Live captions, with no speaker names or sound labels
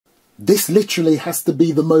This literally has to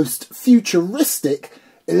be the most futuristic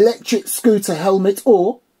electric scooter helmet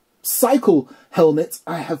or cycle helmet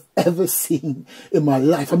I have ever seen in my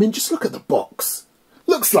life. I mean, just look at the box.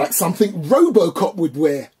 Looks like something RoboCop would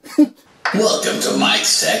wear. Welcome to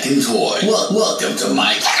Mike's Tech and Toys. Welcome to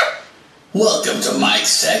Mike's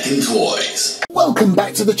Tech and Toys. Welcome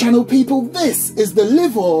back to the channel, people. This is the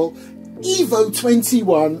LIVALL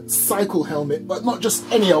EVO21 cycle helmet, but not just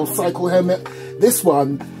any old cycle helmet. This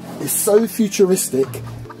one is so futuristic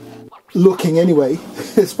looking anyway,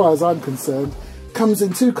 as far as I'm concerned. Comes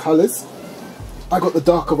in two colours. I got the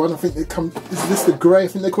darker one. I think it comes. Is this the grey? I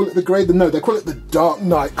think they call it the grey. No, they call it the Dark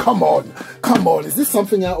Knight. Come on, come on. Is this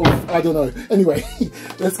something out of, I don't know. Anyway,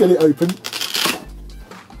 let's get it open.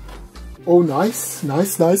 Oh, nice,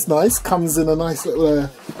 nice, nice, nice. Comes in a nice little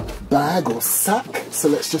bag or sack. So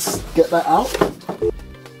let's just get that out.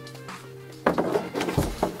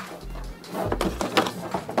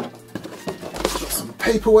 Got some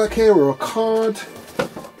paperwork here or a card.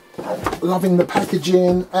 Loving the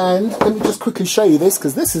packaging, and let me just quickly show you this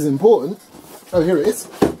because this is important. Oh, here it is.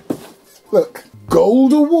 Look,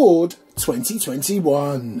 Gold Award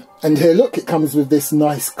 2021. And here, look, it comes with this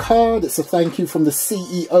nice card. It's a thank you from the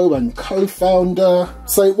CEO and co-founder.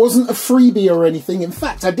 So it wasn't a freebie or anything. In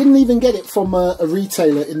fact, I didn't even get it from a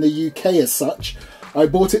retailer in the UK as such. I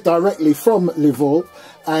bought it directly from LIVALL,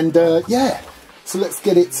 and yeah. So let's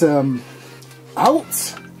get it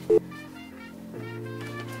out.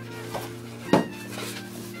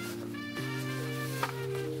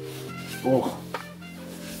 Oh,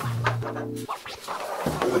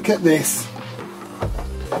 look at this.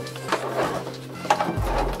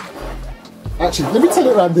 Actually, let me turn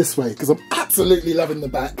it around this way because I'm absolutely loving the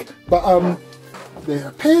back. But there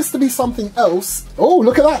appears to be something else. Oh,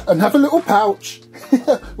 look at that, and have a little pouch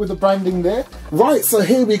with the branding there. Right, so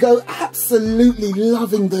here we go. Absolutely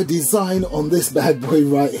loving the design on this bad boy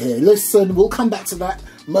right here. Listen, we'll come back to that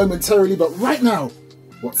momentarily, but right now,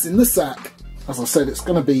 what's in the sack? As I said, it's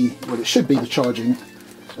going to be, well, it should be the charging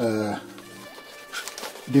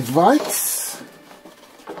device.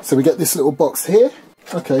 So we get this little box here.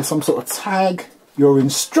 Okay, some sort of tag. Your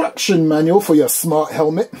instruction manual for your smart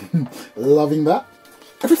helmet. Loving that.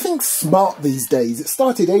 Everything's smart these days. It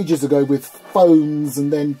started ages ago with phones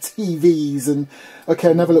and then TVs. And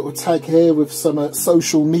okay, another little tag here with some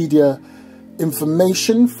social media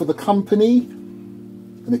information for the company.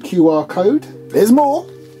 And a QR code. There's more.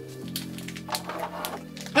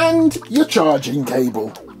 And your charging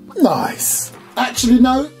cable. Nice. Actually,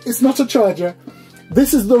 no, it's not a charger.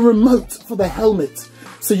 This is the remote for the helmet.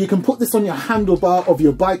 So you can put this on your handlebar of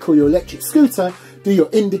your bike or your electric scooter, do your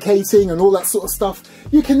indicating and all that sort of stuff.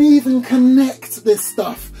 You can even connect this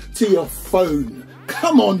stuff to your phone.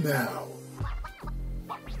 Come on now.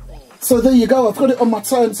 So there you go. I've got it on my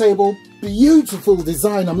turntable. Beautiful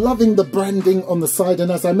design. I'm loving the branding on the side.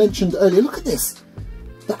 And as I mentioned earlier, look at this.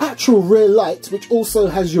 The actual rear light, which also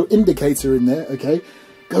has your indicator in there, okay,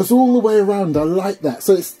 goes all the way around. I like that.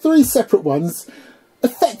 So it's three separate ones,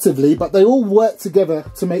 effectively, but they all work together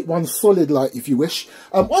to make one solid light, if you wish.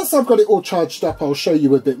 Once I've got it all charged up, I'll show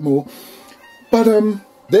you a bit more. But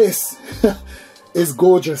this is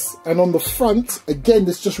gorgeous. And on the front, again,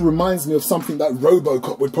 this just reminds me of something that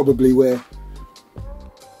RoboCop would probably wear.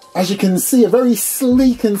 As you can see, a very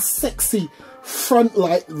sleek and sexy front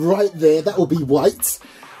light right there. That will be white.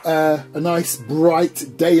 A nice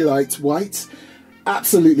bright daylight white.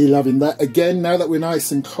 Absolutely loving that. Again, now that we're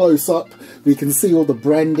nice and close up, we can see all the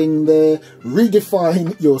branding there.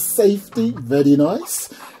 Redefine your safety. Very nice.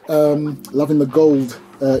 Loving the gold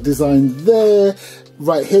design there.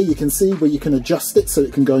 Right here you can see where you can adjust it so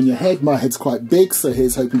it can go on your head. My head's quite big, so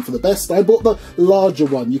here's hoping for the best. I bought the larger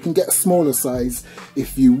one. You can get a smaller size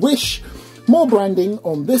if you wish. More branding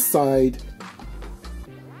on this side.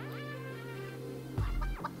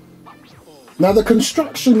 Now the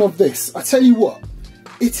construction of this, I tell you what,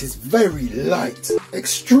 it is very light,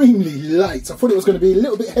 extremely light. I thought it was going to be a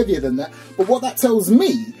little bit heavier than that, but what that tells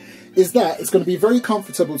me is that it's going to be very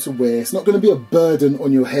comfortable to wear. It's not going to be a burden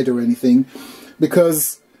on your head or anything,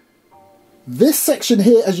 because this section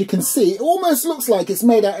here, as you can see, it almost looks like it's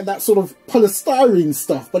made out of that sort of polystyrene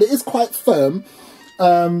stuff, but it is quite firm.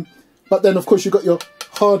 But then of course you've got your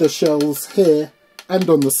harder shells here and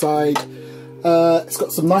on the side. It's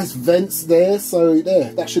got some nice vents there, so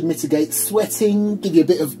there, that should mitigate sweating, give you a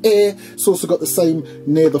bit of air. It's also got the same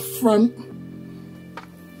near the front.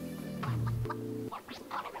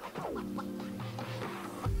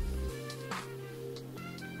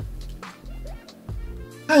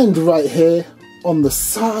 And right here on the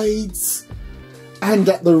sides and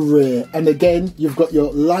at the rear. And again, you've got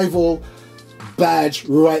your LIVALL badge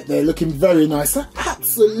right there, looking very nice. I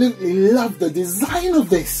absolutely love the design of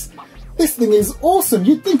this. This thing is awesome.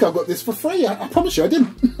 You'd think I got this for free. I promise you I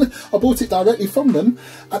didn't. I bought it directly from them.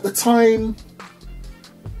 At the time,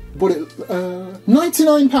 bought it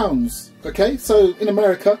 £99. Okay, so in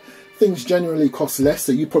America, things generally cost less,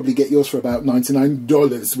 so you probably get yours for about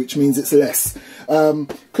 $99, which means it's less.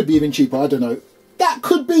 Could be even cheaper, I don't know. That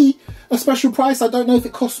could be a special price. I don't know if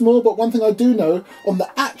it costs more, but one thing I do know, on the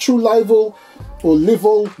actual LIVALL or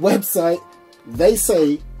LIVALL website, they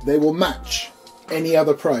say they will match any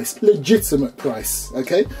other price, legitimate price,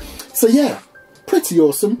 okay? So yeah, pretty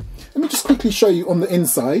awesome. Let me just quickly show you on the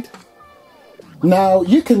inside. Now,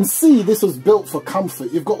 you can see this was built for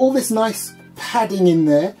comfort. You've got all this nice padding in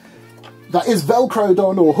there that is velcroed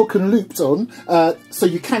on or hook and looped on, so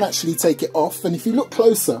you can actually take it off. And if you look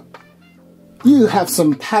closer, you have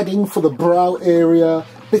some padding for the brow area,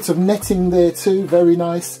 bits of netting there too, very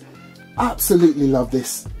nice. Absolutely love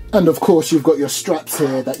this. And of course, you've got your straps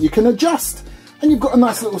here that you can adjust. And you've got a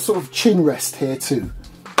nice little sort of chin rest here too.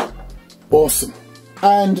 Awesome.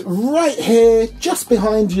 And right here, just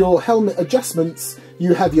behind your helmet adjustments,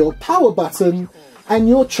 you have your power button and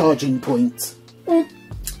your charging point. I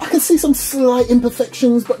can see some slight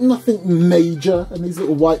imperfections, but nothing major. And these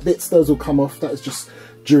little white bits, those will come off. That is just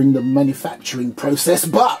during the manufacturing process.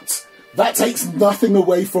 But that takes nothing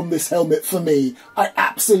away from this helmet for me. I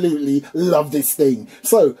absolutely love this thing.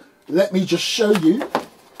 So let me just show you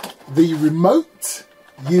the remote.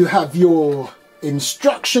 You have your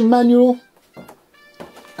instruction manual.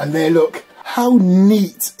 And there, look, how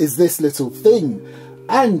neat is this little thing?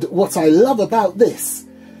 And what I love about this,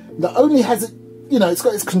 not only has it, you know, it's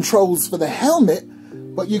got its controls for the helmet,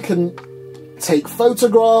 but you can take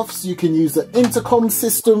photographs, you can use the intercom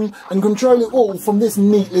system and control it all from this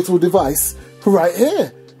neat little device right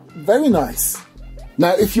here. Very nice.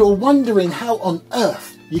 Now, if you're wondering how on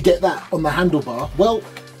earth you get that on the handlebar, well,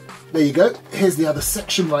 there you go. Here's the other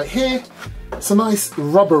section right here. It's a nice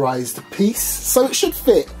rubberized piece, so it should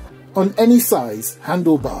fit on any size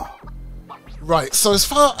handlebar. Right, so as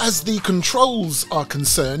far as the controls are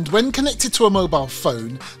concerned, when connected to a mobile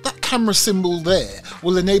phone, that camera symbol there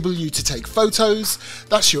will enable you to take photos.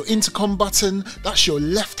 That's your intercom button, that's your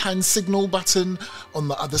left-hand signal button. On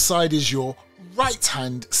the other side is your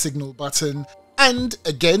right-hand signal button. And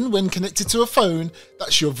again, when connected to a phone,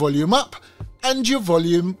 that's your volume up and your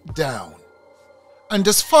volume down. And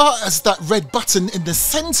as far as that red button in the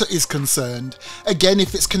center is concerned, again,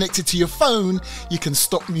 if it's connected to your phone, you can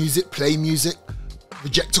stop music, play music,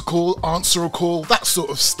 reject a call, answer a call, that sort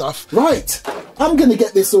of stuff. Right, I'm gonna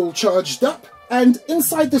get this all charged up. And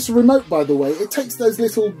inside this remote, by the way, it takes those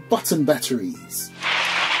little button batteries.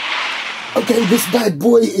 Okay, this bad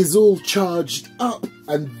boy is all charged up,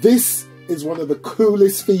 and this is one of the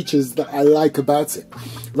coolest features that I like about it.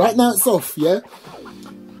 Right now it's off, yeah?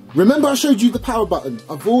 Remember I showed you the power button?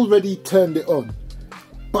 I've already turned it on.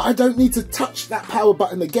 But I don't need to touch that power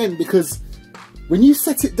button again, because when you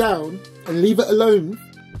set it down and leave it alone,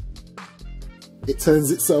 it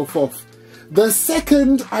turns itself off. The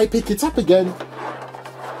second I pick it up again,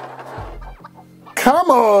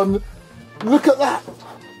 come on, look at that.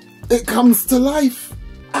 It comes to life.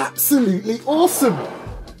 Absolutely awesome.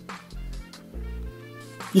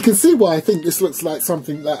 You can see why I think this looks like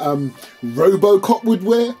something that RoboCop would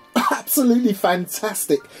wear. Absolutely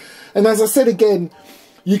fantastic. And as I said again,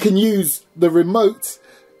 you can use the remote.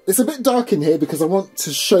 It's a bit dark in here because I want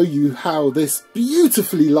to show you how this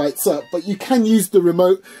beautifully lights up, but you can use the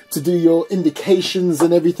remote to do your indications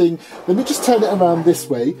and everything. Let me just turn it around this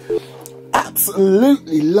way.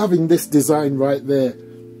 Absolutely loving this design right there.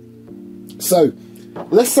 So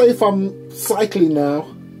let's say if I'm cycling now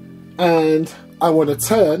and I want to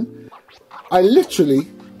turn, I literally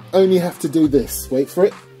only have to do this. Wait for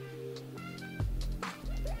it.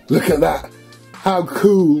 Look at that. How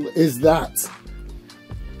cool is that?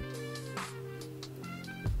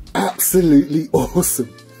 Absolutely awesome.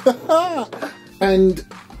 And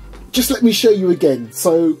just let me show you again.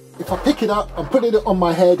 So if I pick it up and put it on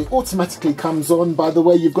my head, it automatically comes on. By the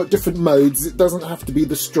way, you've got different modes. It doesn't have to be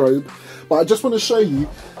the strobe. But I just want to show you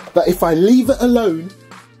that if I leave it alone,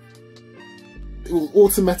 it will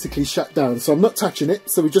automatically shut down. So I'm not touching it.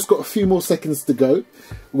 So we've just got a few more seconds to go.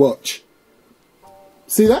 Watch.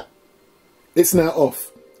 See that? It's now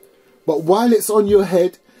off. But while it's on your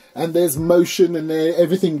head and there's motion and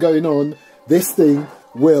everything going on, this thing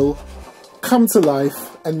will come to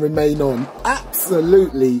life and remain on.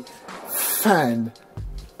 Absolutely fantastic.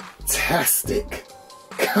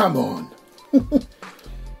 Come on.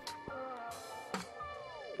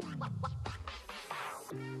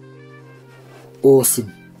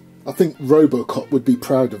 Awesome. I think Robocop would be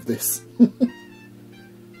proud of this.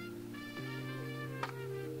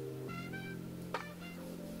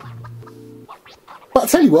 But I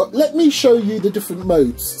tell you what, let me show you the different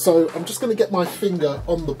modes. So I'm just going to get my finger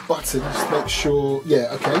on the button, just to make sure, yeah,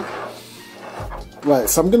 okay. Right,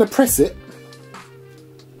 so I'm going to press it.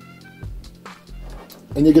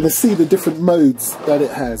 And you're going to see the different modes that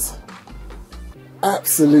it has.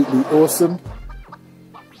 Absolutely awesome.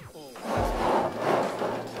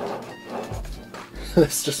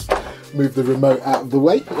 Let's just move the remote out of the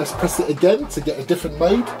way. Let's press it again to get a different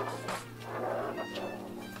mode.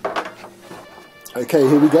 Okay,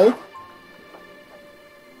 here we go.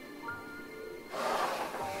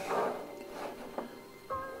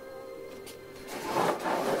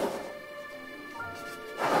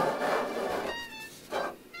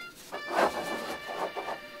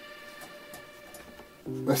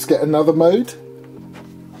 Let's get another mode.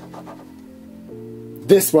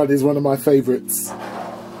 This one is one of my favourites.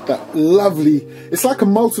 That lovely, it's like a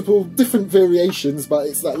multiple different variations, but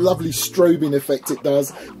it's that lovely strobing effect it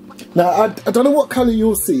does. Now, I don't know what colour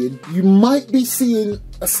you're seeing. You might be seeing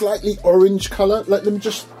a slightly orange colour. Let me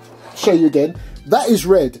just show you again. That is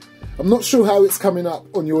red. I'm not sure how it's coming up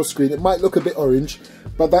on your screen. It might look a bit orange,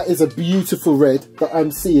 but that is a beautiful red that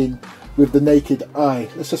I'm seeing with the naked eye.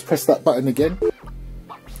 Let's just press that button again.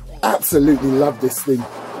 Absolutely love this thing.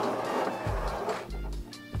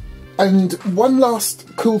 And one last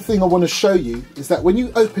cool thing I want to show you is that when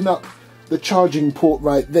you open up the charging port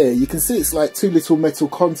right there, you can see it's like two little metal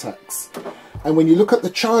contacts. And when you look at the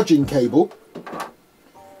charging cable,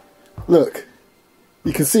 look,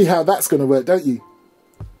 you can see how that's going to work, don't you?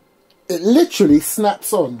 It literally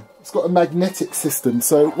snaps on. It's got a magnetic system.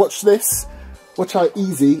 So watch this. Watch how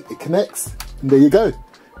easy it connects. And there you go.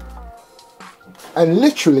 And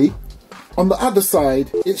literally, on the other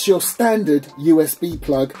side, it's your standard USB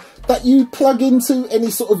plug that you plug into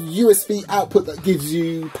any sort of USB output that gives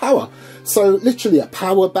you power. So literally a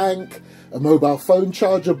power bank, a mobile phone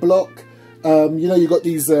charger block. You know, you've got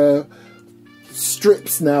these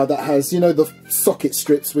strips now that has, you know, the socket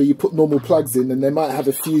strips where you put normal plugs in, and they might have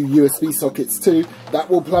a few USB sockets too. That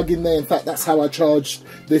will plug in there. In fact, that's how I charged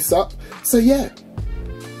this up. So yeah,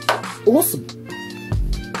 awesome.